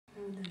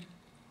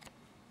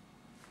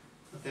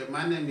Okay,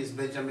 my name is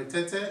Benjamin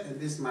Tete, and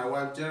this is my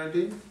wife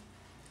Geraldine.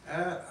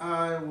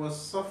 I was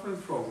suffering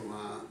from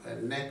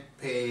neck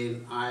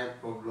pain, eye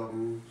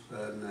problems,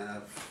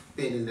 and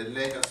pain in the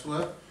leg as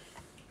well.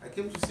 I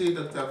came to see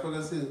Dr.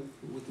 Ferguson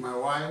with my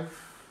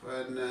wife,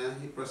 and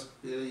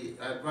he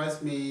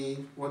advised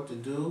me what to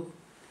do,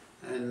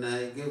 and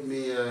he gave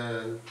me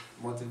a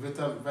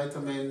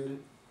multivitamin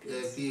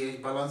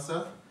pH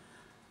balancer.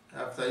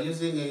 After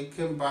using it, he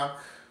came back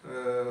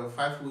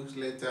 5 weeks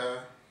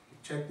later.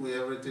 Checked me,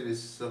 everything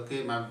is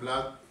okay. My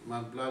blood,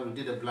 we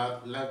did a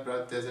live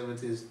blood test,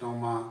 everything is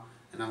normal,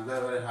 and I'm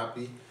very, very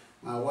happy.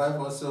 My wife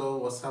also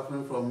was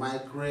suffering from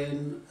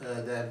migraine,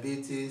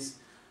 diabetes,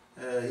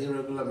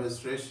 irregular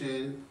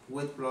menstration,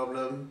 weight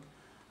problem.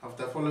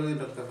 After following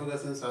Dr.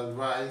 Ferguson's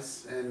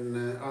advice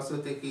and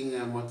also taking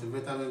a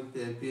multivitamin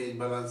pH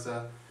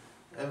balancer,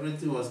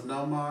 everything was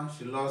normal.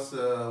 She lost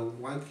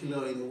 1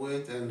 kilo in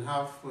weight and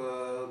half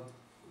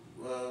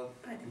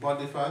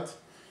body fat.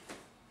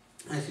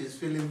 And she's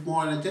feeling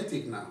more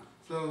energetic now.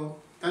 So,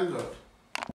 thank God.